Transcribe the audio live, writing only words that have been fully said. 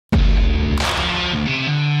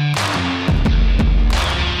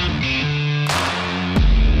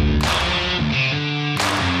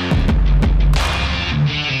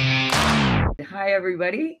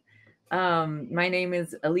everybody. My name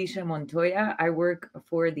is Alicia Montoya. I work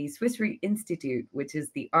for the Swiss Re Institute, which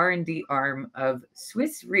is the R&D arm of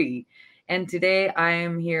Swiss Re. And today I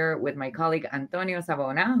am here with my colleague Antonio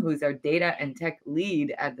Savona, who's our data and tech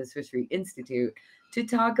lead at the Swiss Re Institute, to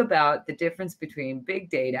talk about the difference between big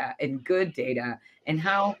data and good data and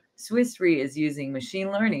how Swiss Re is using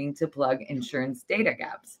machine learning to plug insurance data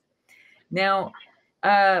gaps. Now,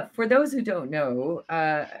 for those who don't know,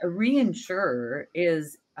 a reinsurer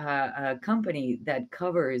is a company that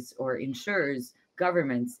covers or insures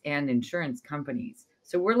governments and insurance companies.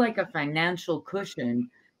 So we're like a financial cushion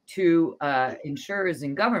to insurers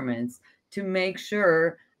and governments to make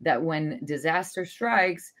sure that when disaster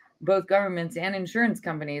strikes, both governments and insurance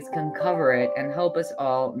companies can cover it and help us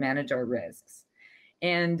all manage our risks.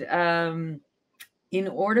 And in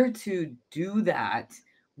order to do that,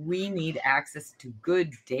 we need access to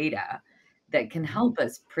good data that can help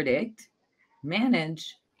us predict,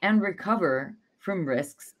 manage, and recover from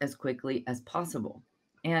risks as quickly as possible.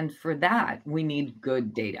 And for that, we need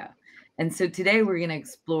good data. And so today we're going to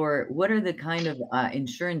explore what are the kind of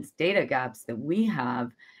insurance data gaps that we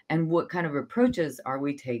have and what kind of approaches are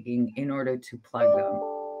we taking in order to plug them.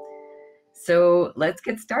 So let's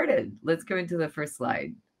get started. Let's go into the first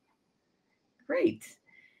slide. Great.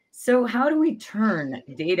 So how do we turn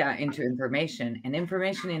data into information and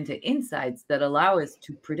information into insights that allow us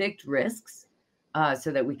to predict risks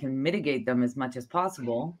so that we can mitigate them as much as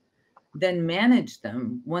possible, then manage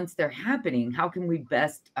them once they're happening? How can we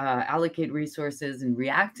best allocate resources and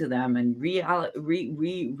react to them and redirect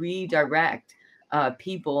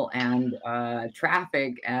people and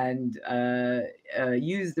traffic and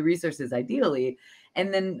use the resources ideally?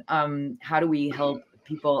 And then how do we help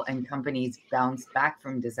people and companies bounce back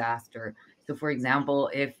from disaster? So for example,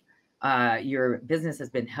 if your business has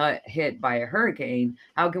been hit by a hurricane,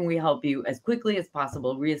 how can we help you as quickly as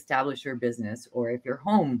possible reestablish your business? Or if your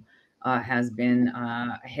home has been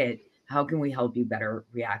hit, how can we help you better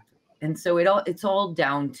react? And so it's all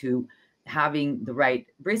down to having the right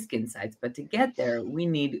risk insights. But to get there, we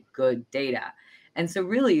need good data. And so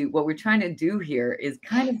really what we're trying to do here is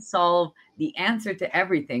kind of solve the answer to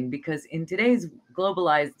everything, because in today's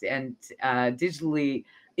globalized and digitally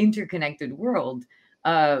interconnected world,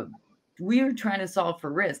 we are trying to solve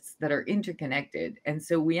for risks that are interconnected. And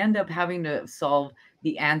so we end up having to solve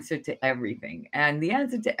the answer to everything. And the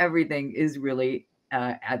answer to everything is really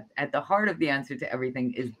at the heart of the answer to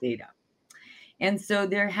everything is data. And so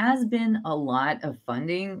there has been a lot of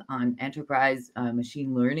funding on enterprise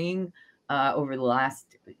machine learning over the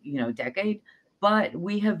last decade, but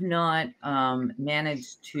we have not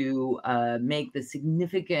managed to make the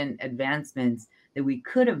significant advancements that we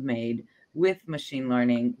could have made with machine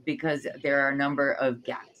learning because there are a number of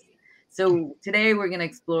gaps. So today we're going to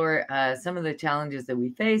explore some of the challenges that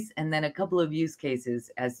we face and then a couple of use cases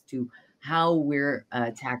as to how we're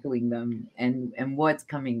tackling them and what's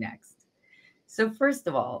coming next. So first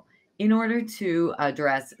of all, in order to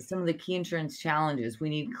address some of the key insurance challenges, we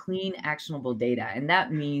need clean, actionable data. And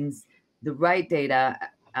that means the right data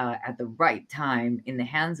at the right time in the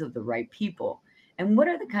hands of the right people. And what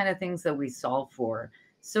are the kind of things that we solve for?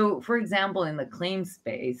 So for example, in the claims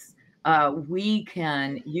space, we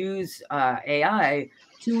can use AI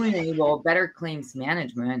to enable better claims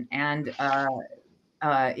management and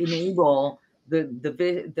enable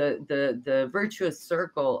the virtuous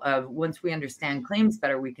circle of once we understand claims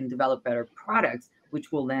better, we can develop better products,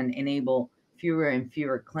 which will then enable fewer and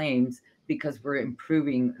fewer claims because we're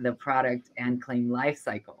improving the product and claim life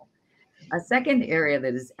cycle. A second area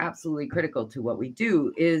that is absolutely critical to what we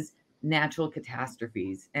do is natural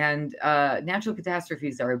catastrophes. And natural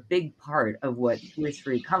catastrophes are a big part of what Swiss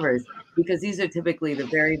Re covers because these are typically the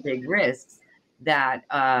very big risks that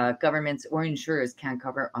governments or insurers can't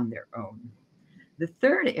cover on their own. The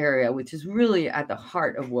third area, which is really at the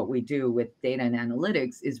heart of what we do with data and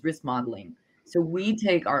analytics, is risk modeling. So we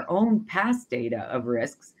take our own past data of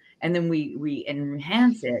risks and then we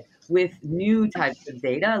enhance it with new types of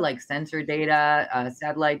data like sensor data,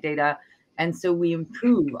 satellite data. And so we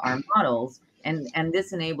improve our models and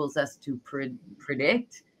this enables us to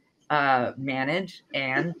predict, manage,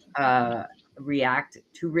 and react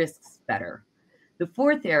to risks better. The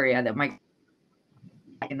fourth area that might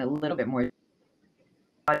in a little bit more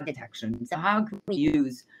detection. So how can we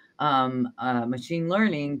use machine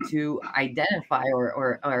learning to identify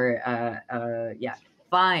or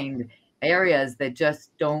find areas that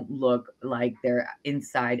just don't look like they're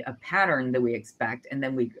inside a pattern that we expect, and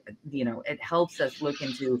then we, it helps us look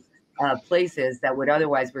into places that would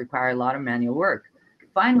otherwise require a lot of manual work.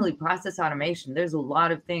 Finally, process automation. There's a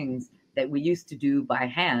lot of things that we used to do by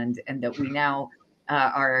hand and that we now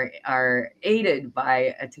are aided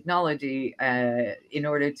by a technology in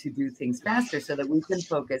order to do things faster, so that we can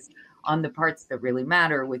focus on the parts that really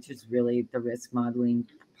matter, which is really the risk modeling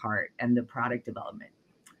part and the product development.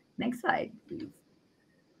 Next slide, please.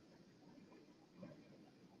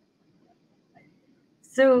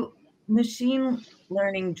 So machine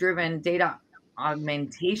learning driven data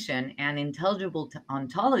augmentation and intelligible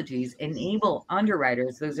ontologies enable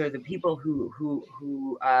underwriters, those are the people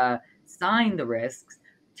who sign the risks,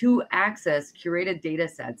 to access curated data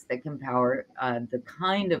sets that can power the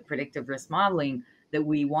kind of predictive risk modeling that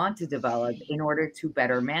we want to develop in order to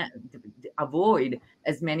better avoid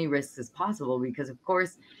as many risks as possible, because of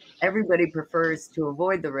course everybody prefers to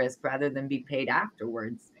avoid the risk rather than be paid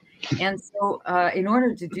afterwards. And so in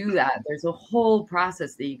order to do that, there's a whole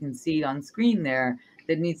process that you can see on screen there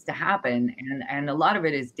that needs to happen. And a lot of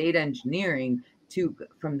it is data engineering,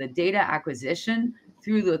 from the data acquisition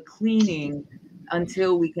through the cleaning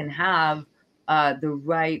until we can have the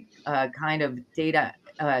right kind of data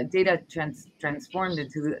transformed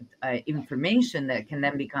into information that can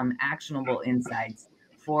then become actionable insights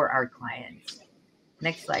for our clients.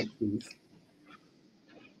 Next slide, please.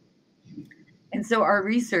 And so our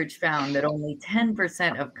research found that only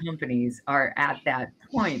 10% of companies are at that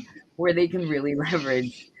point where they can really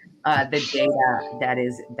leverage the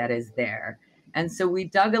data that is there. And so we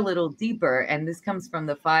dug a little deeper, and this comes from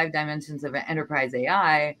the 5 dimensions of enterprise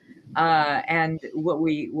AI. And what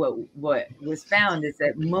was found is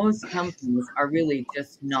that most companies are really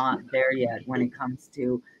just not there yet when it comes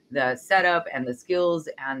to the setup and the skills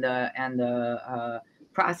and the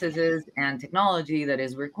processes and technology that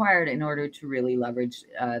is required in order to really leverage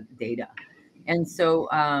data. And so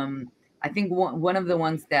I think one of the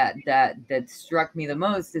ones that struck me the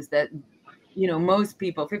most is that, you know, most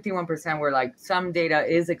people, 51%, were like, some data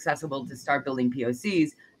is accessible to start building POCs,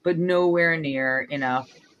 but nowhere near enough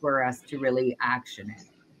for us to really action it.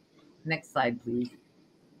 Next slide, please.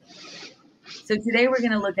 So today we're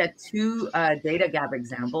going to look at 2 data gap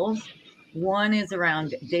examples. One is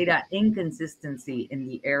around data inconsistency in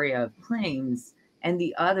the area of claims, and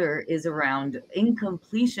the other is around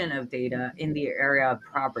incompletion of data in the area of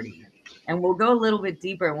property. And we'll go a little bit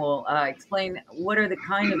deeper, and we'll explain what are the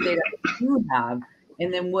kind of data you have,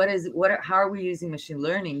 and then how are we using machine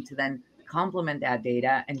learning to then complement that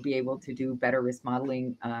data and be able to do better risk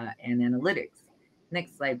modeling and analytics.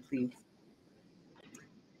 Next slide, please.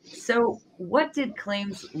 So what did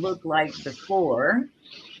claims look like before?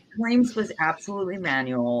 Claims was absolutely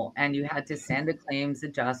manual, and you had to send a claims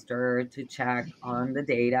adjuster to check on the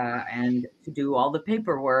data and to do all the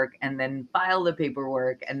paperwork and then file the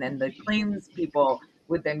paperwork. And then the claims people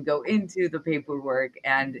would then go into the paperwork.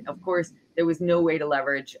 And of course, there was no way to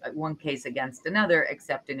leverage one case against another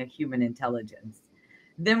except in a human intelligence.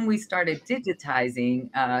 Then we started digitizing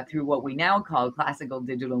through what we now call classical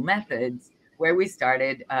digital methods, where we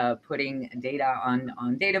started putting data on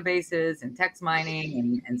databases and text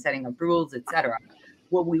mining and setting up rules, etc.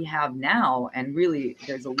 What we have now, and really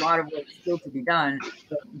there's a lot of work still to be done,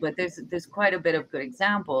 but there's quite a bit of good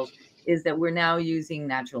examples, is that we're now using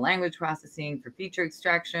natural language processing for feature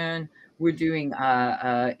extraction. We're doing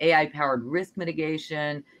AI-powered risk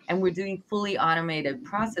mitigation, and we're doing fully automated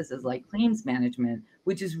processes like claims management,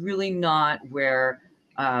 which is really not where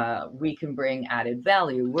we can bring added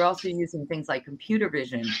value. We're also using things like computer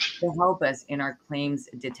vision to help us in our claims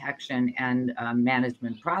detection and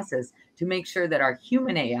management process to make sure that our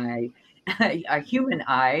human AI, our human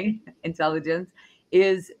eye intelligence,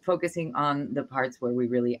 is focusing on the parts where we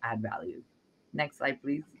really add value. Next slide,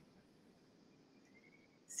 please.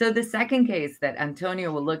 So the second case that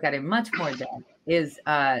Antonio will look at in much more depth is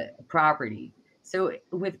property. So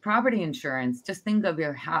with property insurance, just think of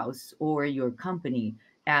your house or your company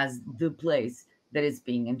as the place that is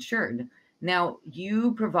being insured. Now,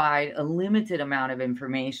 you provide a limited amount of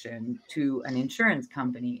information to an insurance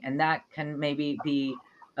company, and that can maybe be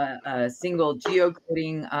a single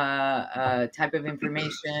geocoding type of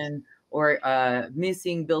information, or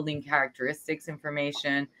missing building characteristics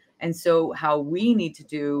information. And so how we need to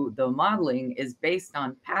do the modeling is based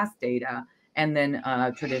on past data and then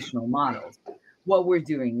traditional models. What we're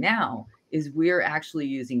doing now is we're actually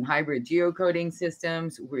using hybrid geocoding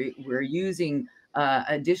systems. We're using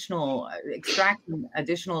extracting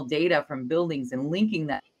additional data from buildings and linking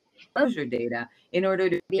that exposure data in order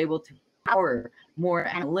to be able to power more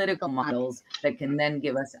analytical models that can then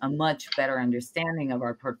give us a much better understanding of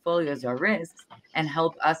our portfolios, our risks, and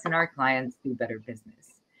help us and our clients do better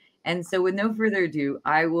business. And so with no further ado,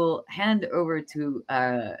 I will hand over to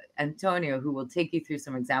Antonio, who will take you through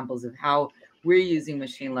some examples of how we're using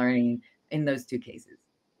machine learning in those 2 cases.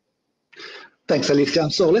 Thanks, Alicia.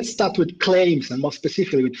 So let's start with claims, and more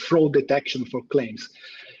specifically with fraud detection for claims.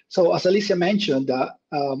 So as Alicia mentioned,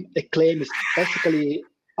 a claim is basically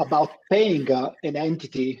about paying an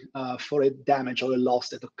entity for a damage or a loss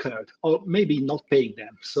that occurred, or maybe not paying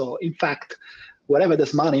them. So in fact, wherever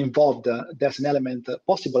there's money involved, there's an element, a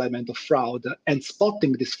possible element of fraud, and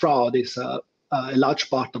spotting this fraud is a large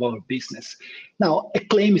part of our business. Now, a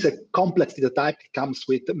claim is a complex data type. It comes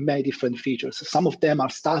with many different features. Some of them are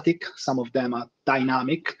static, some of them are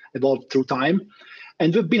dynamic, evolved through time.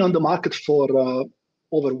 And we've been on the market for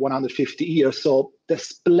over 150 years, so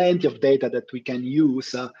there's plenty of data that we can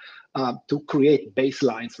use to create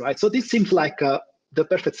baselines, right? So this seems like the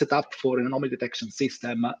perfect setup for an anomaly detection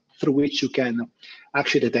system through which you can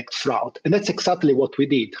actually detect fraud. And that's exactly what we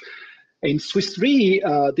did. In Swiss Re,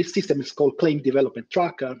 this system is called Claim Development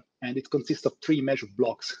Tracker, and it consists of 3 measure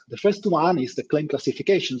blocks. The first one is the claim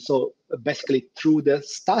classification. So basically through the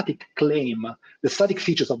static claim, the static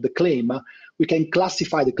features of the claim, we can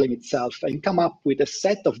classify the claim itself and come up with a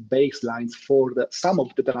set of baselines for some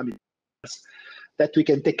of the parameters that we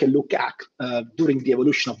can take a look at during the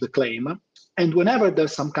evolution of the claim. And whenever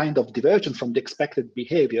there's some kind of divergence from the expected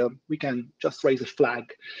behavior, we can just raise a flag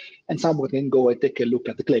and someone can go and take a look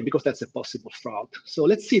at the claim because that's a possible fraud. So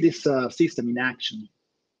let's see this system in action.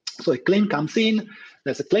 So a claim comes in,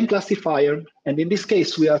 there's a claim classifier, and in this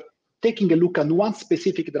case, we are taking a look at one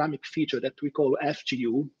specific dynamic feature that we call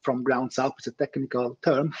FGU, from grounds up. It's a technical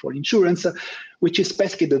term for insurance, which is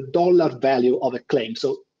basically the dollar value of a claim.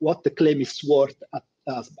 So what the claim is worth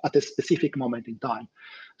at a specific moment in time.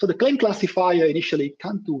 So the claim classifier initially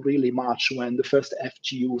can't do really much when the first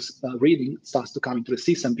FGU's reading starts to come into the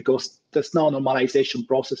system because there's no normalization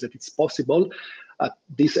process that it's possible at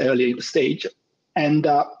this early in the stage. And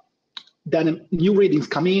then new readings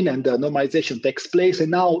come in and normalization takes place, and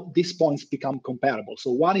now these points become comparable.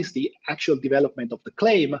 So one is the actual development of the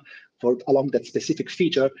claim along that specific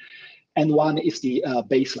feature, and one is the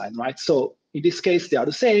baseline, right? So in this case, they are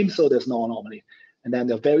the same, so there's no anomaly. And then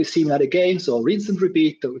they're very similar again, so rinse and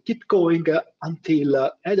repeat, we keep going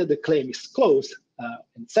until either the claim is closed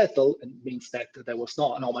and settled, and means that there was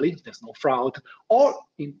no anomaly, there's no fraud, or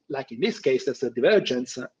like in this case, there's a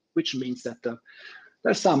divergence, which means that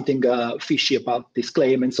there's something fishy about this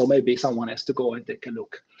claim, and so maybe someone has to go and take a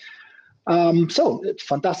look. So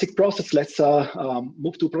fantastic process. Let's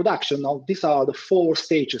move to production. Now, these are the 4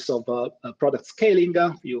 stages of product scaling.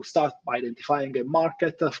 You start by identifying a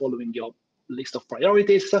market, following your list of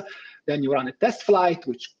priorities. Then you run a test flight,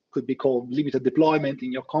 which could be called limited deployment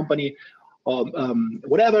in your company, or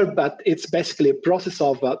whatever, but it's basically a process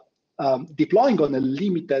of deploying on a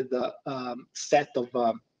limited set of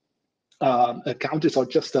countries, or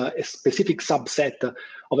just a specific subset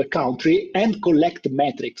of a country, and collect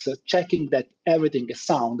metrics, checking that everything is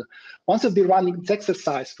sound. Once you've been running this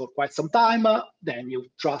exercise for quite some time, then you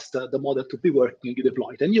trust the model to be working, you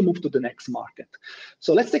deploy it, and you move to the next market.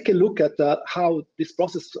 So let's take a look at how this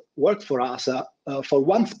process worked for us for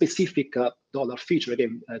one specific dollar feature,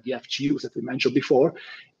 again, the FGUs that we mentioned before,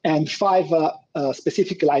 and 5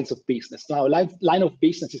 specific lines of business. Now, line of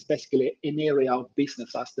business is basically an area of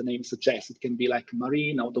business, as the name suggests. It can be like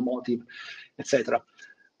marine, automotive, etc.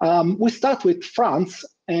 We start with France,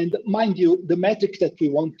 and mind you, the metric that we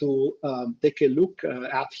want to take a look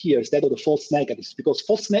at here is that of the false negatives, because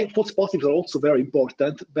false positives are also very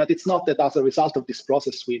important, but it's not that as a result of this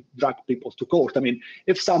process we drag people to court. I mean,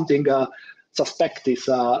 if something suspect is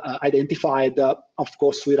identified, of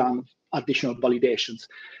course we run additional validations.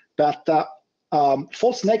 But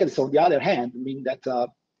false negatives, on the other hand, mean that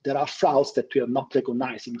there are frauds that we are not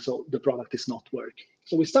recognizing, so the product is not working.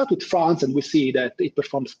 So we start with France, and we see that it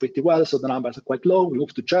performs pretty well, so the numbers are quite low. We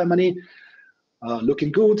move to Germany,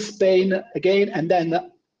 looking good. Spain again, and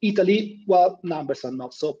then Italy. Well, numbers are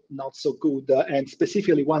not so good, and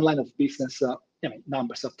specifically one line of business,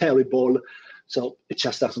 numbers are terrible, so it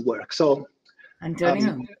just doesn't work. So,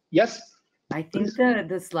 Antonio, yes, I think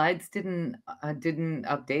the slides didn't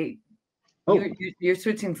update. Oh, you're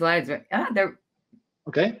switching slides, right? They're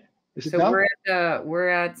okay. Is it so now? we're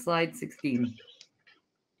at slide 16.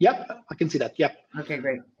 Yep, I can see that. Yep. Okay,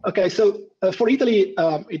 great. Okay, so for Italy,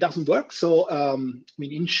 it doesn't work. So, I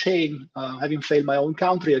mean, in shame, having failed my own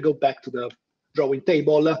country, I go back to the drawing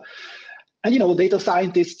table. And, data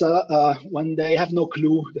scientists, when they have no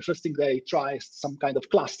clue, the first thing they try is some kind of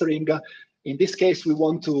clustering. In this case, we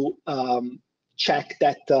want to check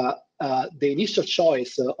that the initial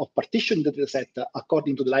choice of partitioning the dataset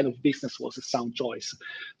according to the line of business was a sound choice.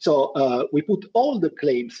 So we put all the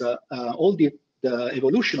claims, all the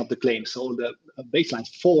evolution of the claims, all the baselines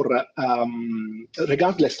for,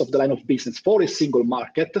 regardless of the line of business, for a single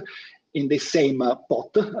market. in the same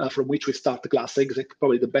pot from which we start the clustering. It's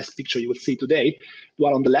probably the best picture you will see today, the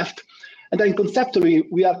one on the left. And then conceptually,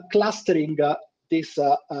 we are clustering these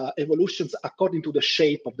evolutions according to the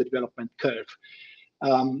shape of the development curve.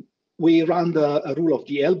 We run a rule of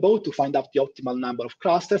the elbow to find out the optimal number of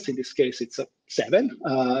clusters. In this case, it's 7.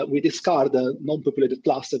 We discard the non-populated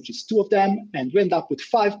cluster, which is 2 of them, and we end up with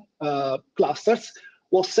 5 clusters.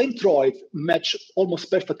 Well, centroid match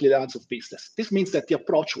almost perfectly the lines of business. This means that the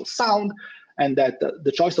approach was sound and that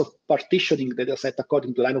the choice of partitioning the dataset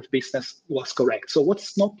according to line of business was correct. So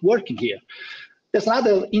what's not working here? There's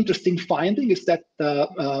another interesting finding is that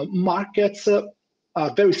markets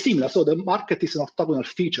are very similar. So the market is an orthogonal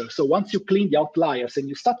feature. So once you clean the outliers and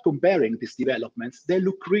you start comparing these developments, they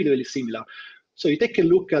look really, really similar. So you take a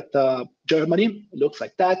look at Germany, it looks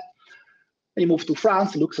like that. And you move to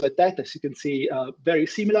France, it looks like that. As you can see, very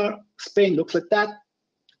similar. Spain looks like that.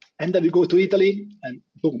 And then we go to Italy and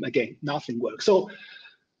boom, again, nothing works. So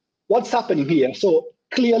what's happening here? So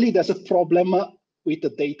clearly there's a problem with the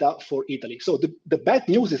data for Italy. So the bad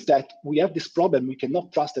news is that we have this problem. We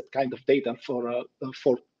cannot trust that kind of data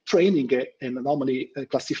for training an anomaly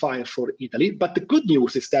classifier for Italy. But the good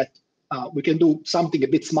news is that we can do something a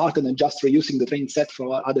bit smarter than just reusing the training set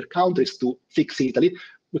for other countries to fix Italy.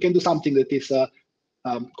 We can do something that is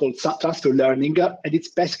called transfer learning, and it's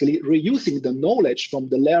basically reusing the knowledge from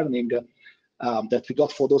the learning that we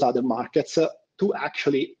got for those other markets to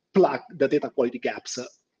actually plug the data quality gaps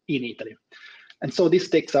in Italy. And so this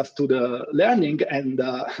takes us to the learning, and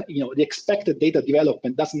the expected data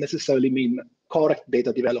development doesn't necessarily mean correct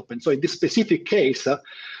data development. So in this specific case,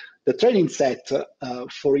 the training set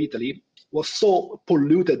for Italy was so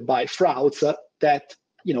polluted by frauds that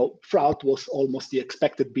fraud was almost the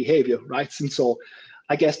expected behavior, right? And so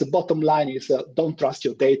I guess the bottom line is don't trust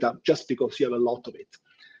your data just because you have a lot of it.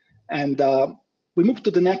 And we move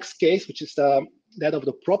to the next case, which is that of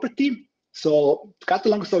the property. So to cut a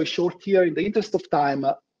long story short here, in the interest of time,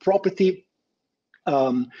 property,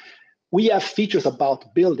 we have features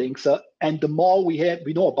about buildings, and the more we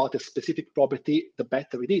know about a specific property, the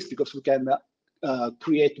better it is, because we can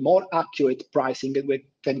create more accurate pricing and we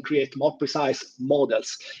can create more precise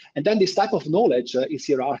models. And then this type of knowledge is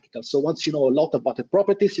hierarchical. So once you know a lot about the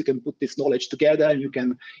properties, you can put this knowledge together and you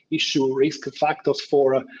can issue risk factors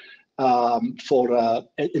for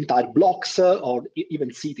entire blocks or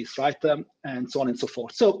even cities, right? And so on and so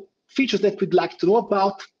forth. So features that we'd like to know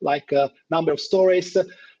about, like number of stories,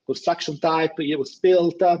 construction type, it was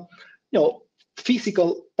built,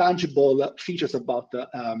 physical, tangible features about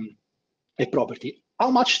a property. How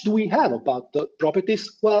much do we have about the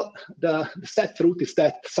properties? Well, the sad truth is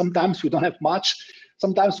that sometimes we don't have much,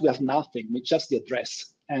 sometimes we have nothing, it's just the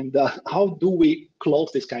address. And how do we close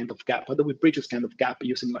this kind of gap? How do we bridge this kind of gap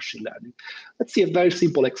using machine learning? Let's see a very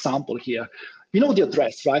simple example here. You know the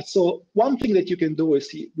address, right? So one thing that you can do is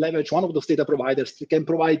leverage one of those data providers that can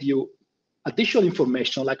provide you additional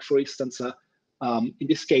information, like for instance, in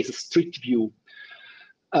this case, a street view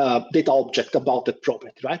data object about the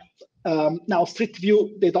property, right? Now, street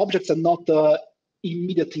view data objects are not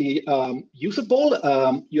immediately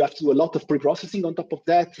usable. You have to do a lot of pre-processing on top of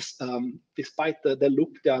that. Despite the look,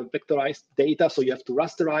 they are vectorized data, so you have to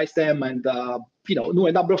rasterize them and know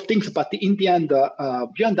a number of things. But in the end,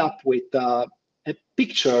 you end up with a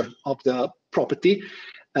picture of the property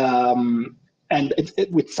and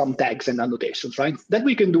with some tags and annotations, right? Then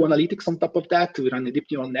we can do analytics on top of that. We run a deep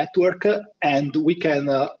neural network, and we can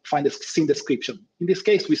find a scene description. In this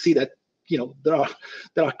case, we see that there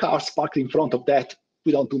are cars parked in front of that.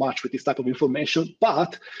 We don't do much with this type of information,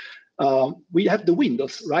 but we have the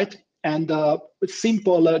windows, right? And with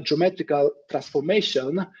simple geometrical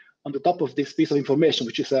transformation on the top of this piece of information,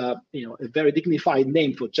 which is a very dignified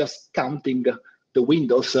name for just counting the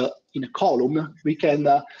windows in a column, we can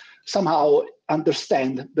somehow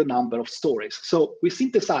understand the number of stories. So we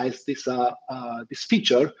synthesize this this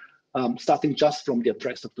feature starting just from the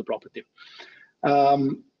address of the property.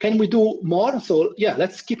 Can we do more? So yeah,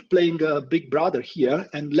 let's keep playing Big Brother here,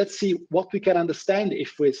 and let's see what we can understand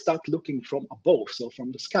if we start looking from above, so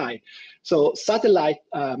from the sky. So satellite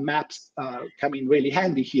maps come in really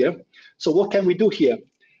handy here. So what can we do here?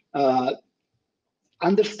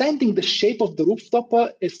 Understanding the shape of the rooftop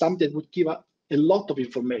is something that would give a lot of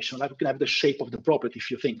information. Like we can have the shape of the property if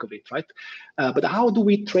you think of it, right? But how do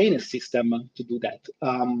we train a system to do that?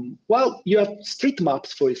 Well, you have street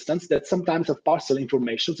maps, for instance, that sometimes have parcel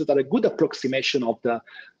information that are a good approximation of the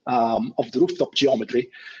rooftop geometry.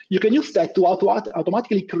 You can use that to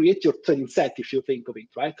automatically create your training set if you think of it,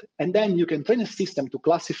 right? And then you can train a system to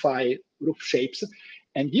classify roof shapes.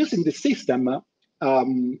 And using the system,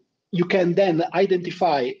 you can then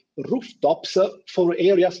identify rooftops for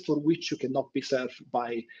areas for which you cannot be served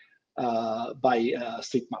by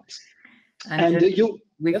street maps. And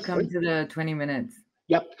we've come to the 20 minutes.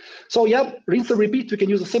 Yep. So yeah, rinse and repeat. We can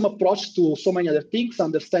use the same approach to so many other things,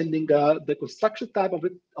 understanding the construction type of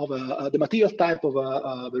it, the material type of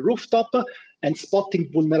the rooftop, and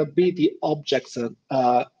spotting vulnerability objects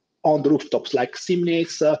on the rooftops, like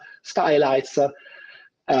chimneys, skylights,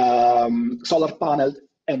 solar panels,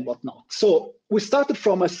 and whatnot. So we started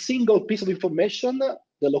from a single piece of information,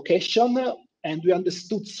 the location, and we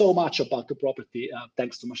understood so much about the property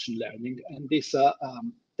thanks to machine learning. And this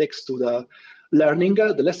takes to the learning,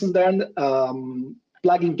 the lesson learned.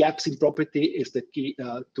 Plugging gaps in property is the key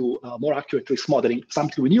to more accurate risk modeling,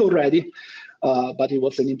 something we knew already, but it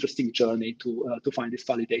was an interesting journey to find this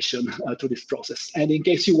validation through this process. And in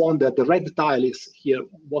case you wonder, the red tile is here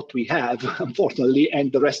what we have, unfortunately,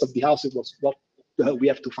 and the rest of the house was what we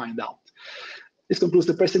have to find out. This concludes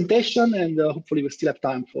the presentation, and hopefully we still have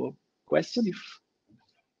time for questions.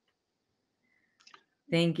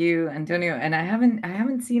 Thank you, Antonio. And I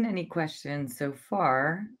haven't seen any questions so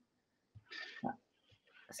far.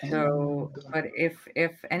 So, but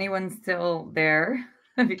if anyone's still there,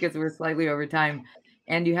 because we're slightly over time,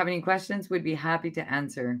 and you have any questions, we'd be happy to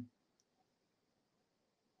answer.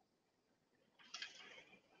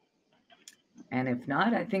 And if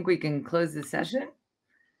not, I think we can close the session.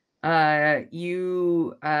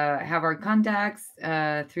 You have our contacts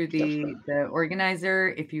through the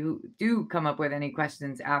organizer. If you do come up with any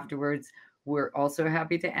questions afterwards, we're also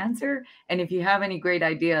happy to answer. And if you have any great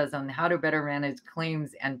ideas on how to better manage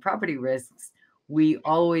claims and property risks, we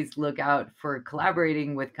always look out for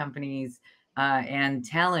collaborating with companies and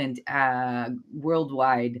talent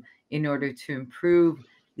worldwide in order to improve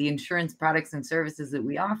the insurance products and services that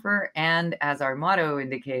we offer, and as our motto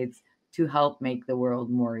indicates, to help make the world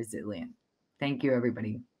more resilient. Thank you,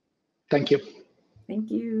 everybody. Thank you. Thank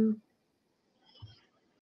you.